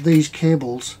sure that these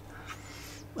cables,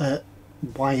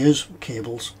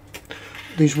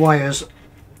 these wires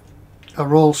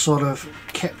are all sort of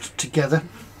kept together,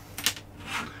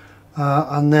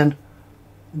 and then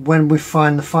when we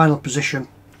find the final position,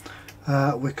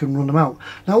 we can run them out.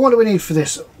 Now, what do we need for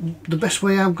this? The best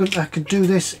way I could do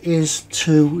this is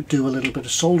to do a little bit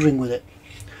of soldering with it.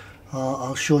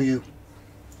 I'll show you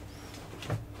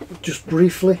just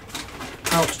briefly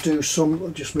how to do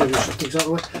some, just maybe things out of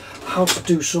the way, how to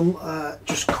do some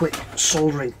just quick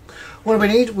soldering. What do we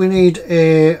need? We need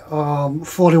a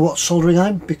 40-watt soldering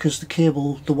iron because the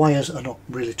wires are not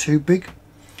really too big.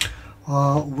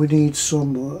 We need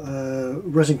some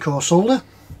resin core solder.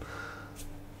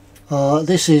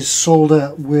 This is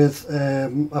solder with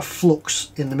a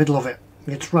flux in the middle of it.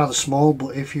 It's rather small,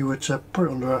 but if you were to put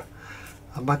it under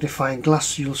a magnifying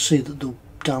glass, you'll see that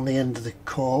down the end of the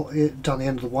core, down the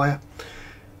end of the wire,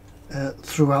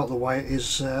 throughout the wire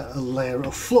is a layer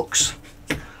of flux.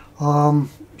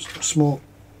 A small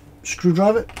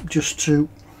screwdriver just to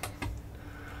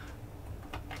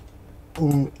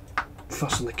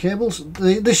unfasten the cables.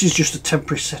 This is just a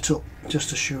temporary setup, just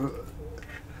to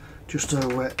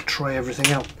try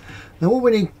everything out. Now what we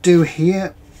need to do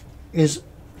here is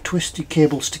twist the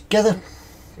cables together,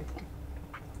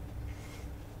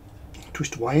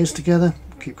 twist wires together,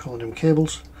 keep calling them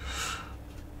cables,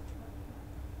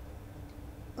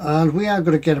 and we are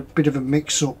going to get a bit of a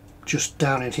mix up just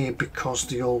down in here because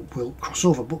they all will cross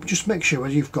over, but just make sure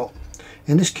you've got,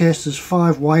 in this case there's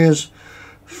 5 wires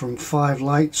from 5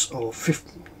 lights, or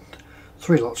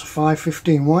 3 lots of 5,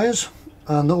 15 wires,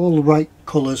 and all the right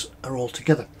colours are all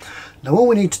together. Now all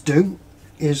we need to do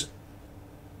is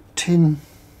tin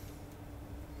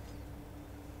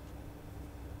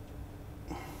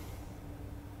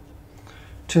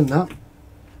that.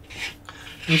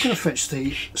 I'm going to fetch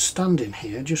the stand in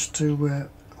here just to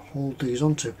hold these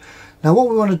onto. Now what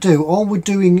we want to do, all we're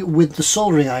doing with the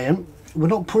soldering iron, we're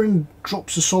not putting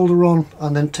drops of solder on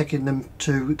and then taking them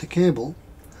to the cable.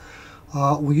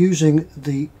 We're using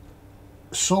the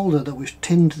solder that we've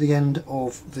tinned the end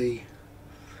of the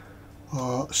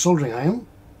soldering iron,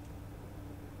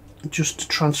 just to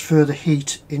transfer the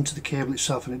heat into the cable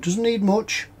itself, and it doesn't need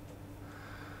much.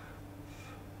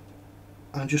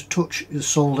 And just touch the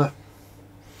solder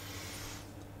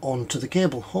onto the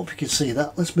cable. Hope you can see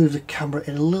that. Let's move the camera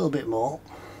in a little bit more.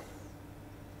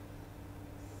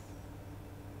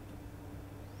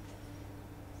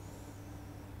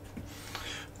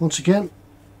 Once again,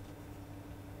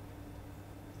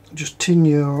 just tin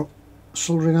your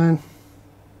soldering iron,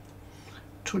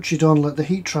 touch it on, let the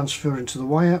heat transfer into the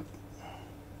wire,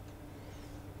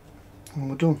 and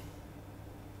we're done.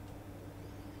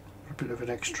 A bit of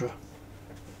an extra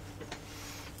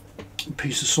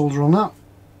piece of solder on that.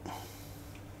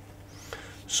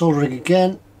 Soldering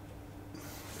again.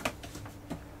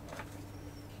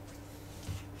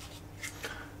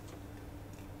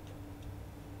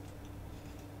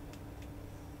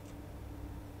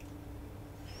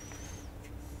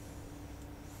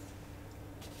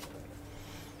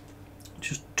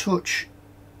 Just touch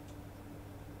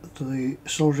the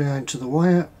soldering iron to the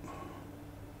wire,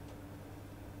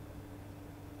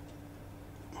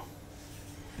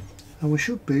 and we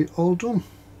should be all done.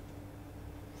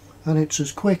 And it's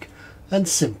as quick and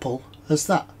simple as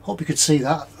that. Hope you could see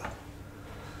that.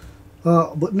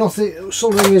 But nothing,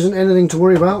 soldering isn't anything to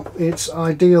worry about. It's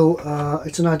ideal.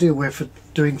 It's an ideal way for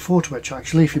doing photo etch,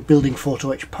 actually, if you're building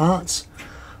photo etch parts.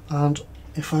 And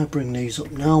if I bring these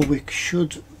up now, we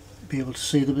should be able to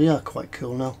see them. They are quite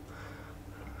cool now.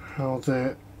 How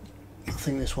they, I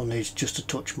think this one needs just a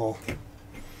touch more.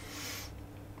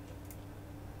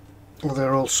 Well,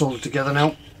 they're all soldered together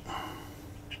now.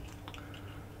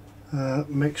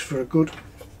 Makes for a good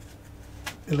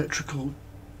electrical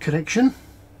connection.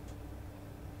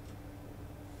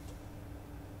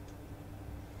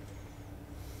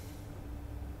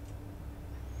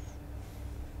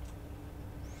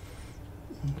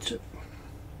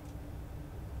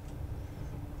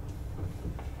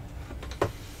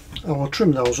 And we'll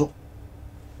trim those up.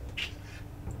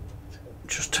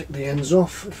 Just take the ends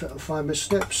off if it'll fibre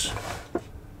snips.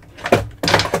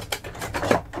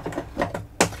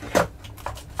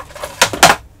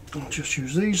 I'll just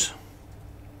use these.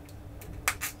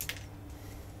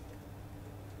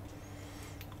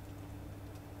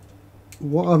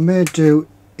 What I may do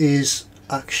is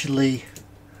actually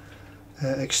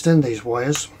extend these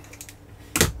wires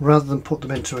rather than put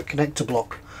them into a connector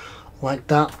block like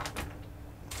that.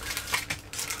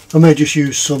 I may just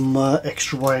use some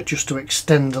extra wire just to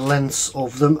extend the lengths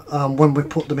of them. When we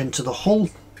put them into the hull,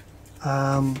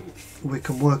 we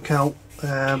can work out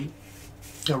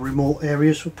remote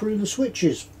areas for putting the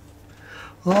switches.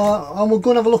 And we're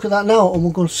going to have a look at that now, and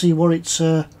we're going to see what it's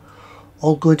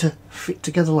all going to fit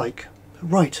together like.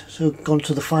 Right, so we've gone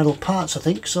to the final parts, I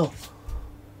think, so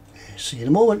see you in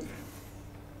a moment.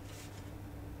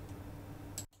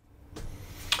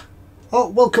 Oh,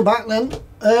 welcome back then.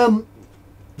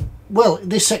 Well,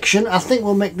 this section, I think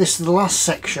we'll make this the last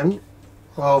section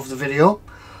of the video.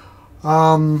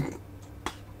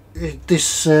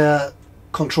 This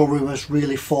control room has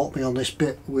really fought me on this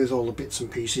bit with all the bits and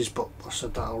pieces, but I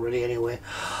said that already anyway.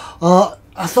 I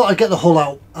thought I'd get the hull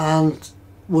out, and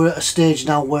we're at a stage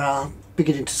now where I'm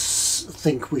beginning to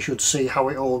think we should see how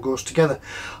it all goes together.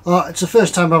 It's the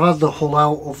first time I've had the hull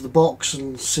out of the box,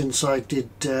 and since I did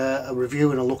a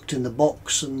review and I looked in the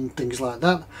box and things like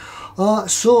that.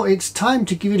 So it's time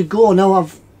to give it a go. Now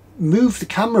I've moved the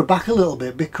camera back a little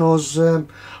bit because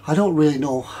I don't really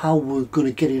know how we're going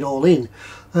to get it all in,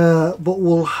 but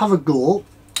we'll have a go.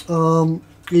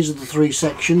 These are the three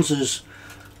sections. There's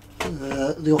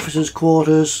the officers'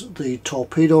 quarters, the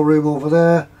torpedo room over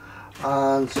there,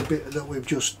 and the bit that we've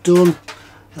just done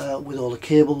with all the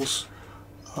cables,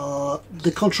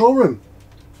 the control room.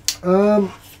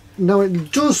 Now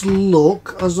it does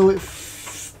look as though it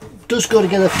does go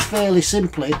together fairly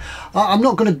simply. I'm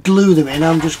not going to glue them in,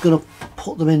 I'm just going to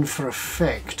put them in for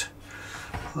effect.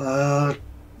 There are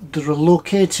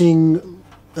locating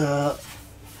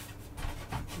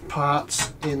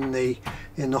parts in the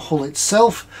hull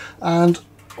itself, and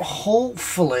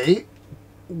hopefully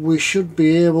we should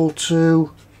be able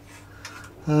to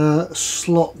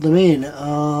slot them in.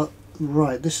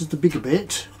 Right, this is the bigger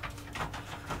bit.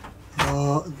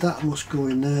 That must go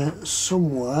in there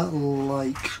somewhere,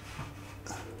 like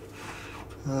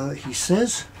he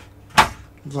says,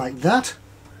 like that.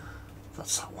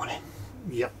 That's that one in.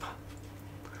 Yep.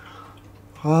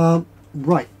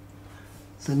 Right,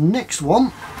 the next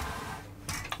one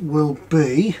will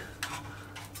be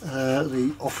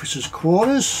the officers'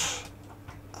 quarters,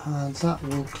 and that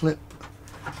will clip.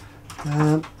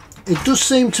 It does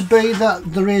seem to be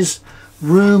that there is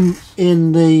room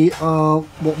in the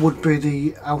what would be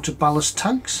the outer ballast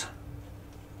tanks.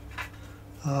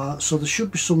 So there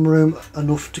should be some room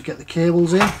enough to get the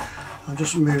cables in. I'm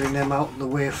just moving them out of the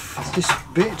way for this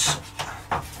bit.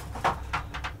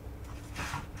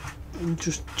 I'm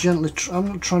just gently, I'm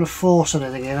not trying to force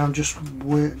anything in, I'm just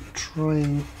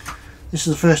trying. This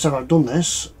is the first time I've done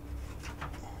this.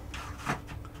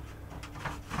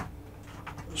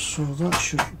 So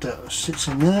that sits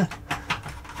in there.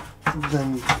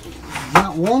 Then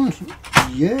that one,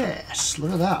 yes,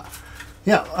 look at that.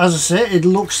 Yeah, as I say, it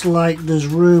looks like there's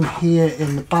room here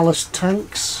in the ballast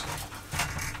tanks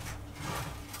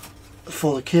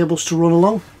for the cables to run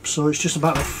along. So it's just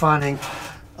about finding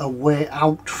a way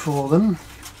out for them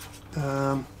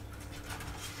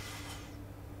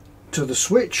to the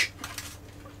switch.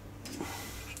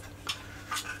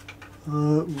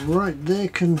 Right, they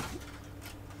can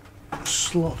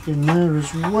slot in there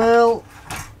as well.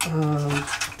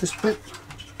 This bit.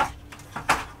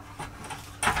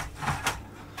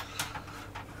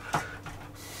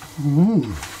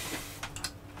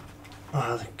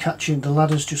 The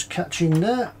ladder's just catching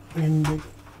there in the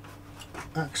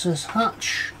access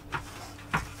hatch.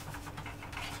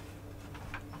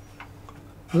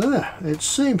 There, it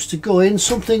seems to go in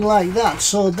something like that.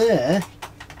 So there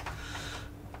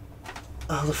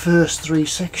are the first 3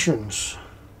 sections.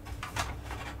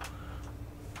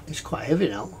 It's quite heavy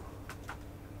now.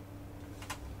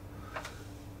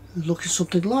 Looking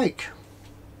something like.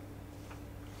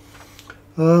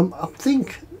 I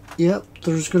think, yep,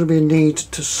 there's going to be a need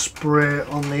to spray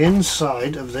on the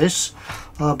inside of this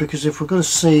because if we're going to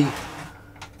see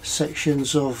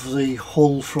sections of the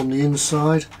hull from the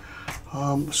inside,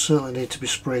 certainly need to be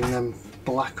spraying them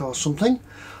black or something.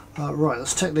 Right,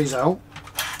 let's take these out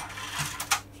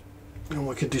and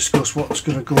we can discuss what's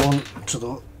going to go on to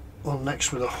the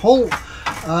next with the hull,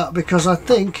 because I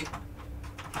think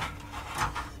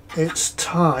it's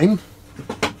time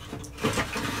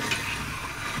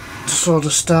to sort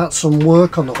of start some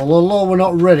work on the hull. Although we're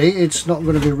not ready, it's not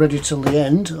going to be ready till the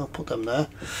end. I'll put them there.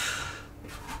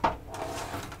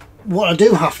 What I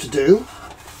do have to do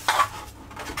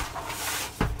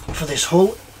for this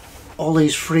hull, all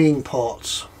these freeing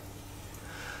ports.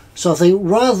 So I think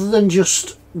rather than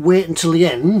just wait until the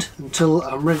end, until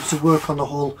I'm ready to work on the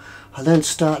hull and then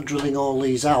start drilling all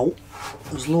these out,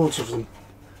 there's loads of them.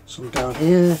 Some down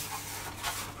here,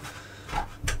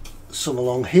 some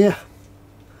along here,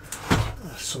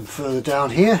 some further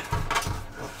down here,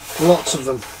 lots of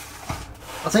them.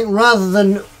 I think rather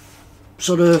than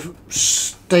sort of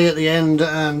stay at the end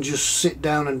and just sit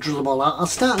down and drill them all out, I'll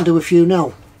start and do a few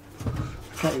now.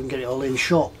 I can't even get it all in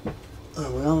shot.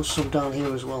 There we are, some down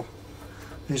here as well.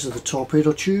 These are the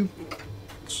torpedo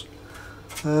tubes,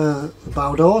 the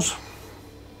bow doors.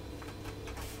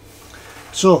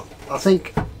 So I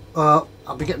think I'll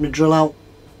be getting the drill out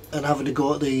and having to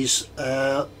go at these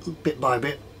bit by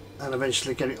bit and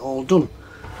eventually get it all done.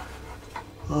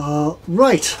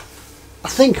 Right, I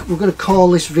think we're going to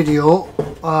call this video,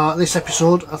 this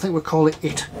episode, I think we'll call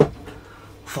it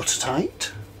for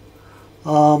tonight.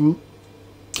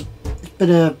 It's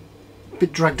been a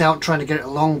bit dragged out trying to get it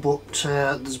along, but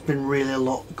there's been really a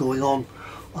lot going on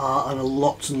and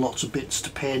lots of bits to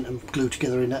paint and glue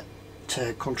together in that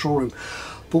control room.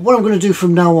 But what I'm going to do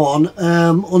from now on,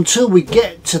 until we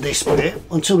get to this bit,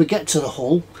 until we get to the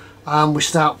hull and we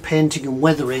start painting and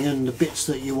weathering and the bits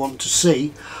that you want to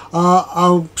see,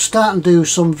 I'll start and do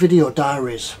some video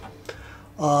diaries.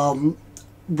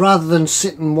 Rather than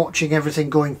sitting watching everything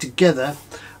going together,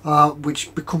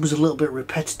 which becomes a little bit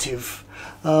repetitive,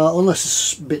 unless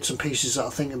there's bits and pieces that I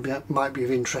think might be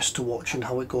of interest to watch and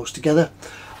how it goes together,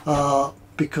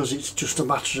 because it's just a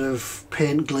matter of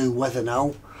paint, glue, weather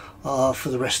now for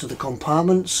the rest of the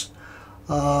compartments.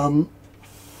 I'll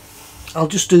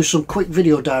just do some quick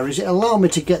video diaries. It'll allow me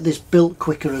to get this built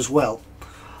quicker as well,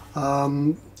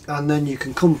 and then you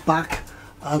can come back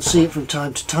and see it from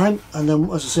time to time, and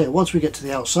then, as I say, once we get to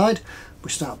the outside we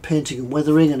start painting and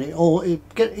weathering, and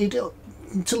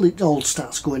until it all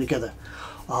starts going together.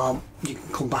 You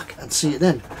can come back and see it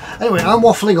then. Anyway, I'm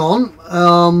waffling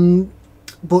on,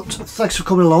 but thanks for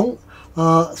coming along,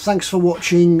 thanks for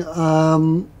watching,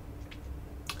 and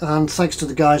thanks to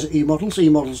the guys at eModels,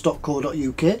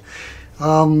 emodels.co.uk.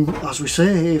 As we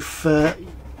say, if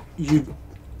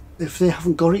they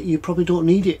haven't got it, you probably don't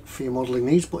need it for your modelling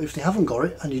needs, but if they haven't got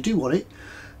it and you do want it,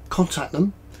 contact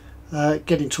them,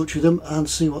 get in touch with them and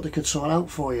see what they can sort out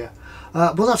for you.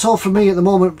 But that's all from me at the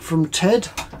moment, from Ted,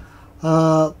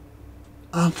 and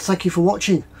thank you for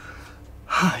watching.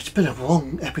 It's been a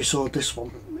long episode, this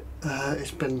one.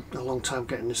 It's been a long time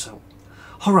getting this out.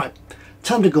 Alright,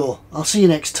 time to go. I'll see you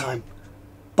next time.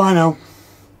 Bye now.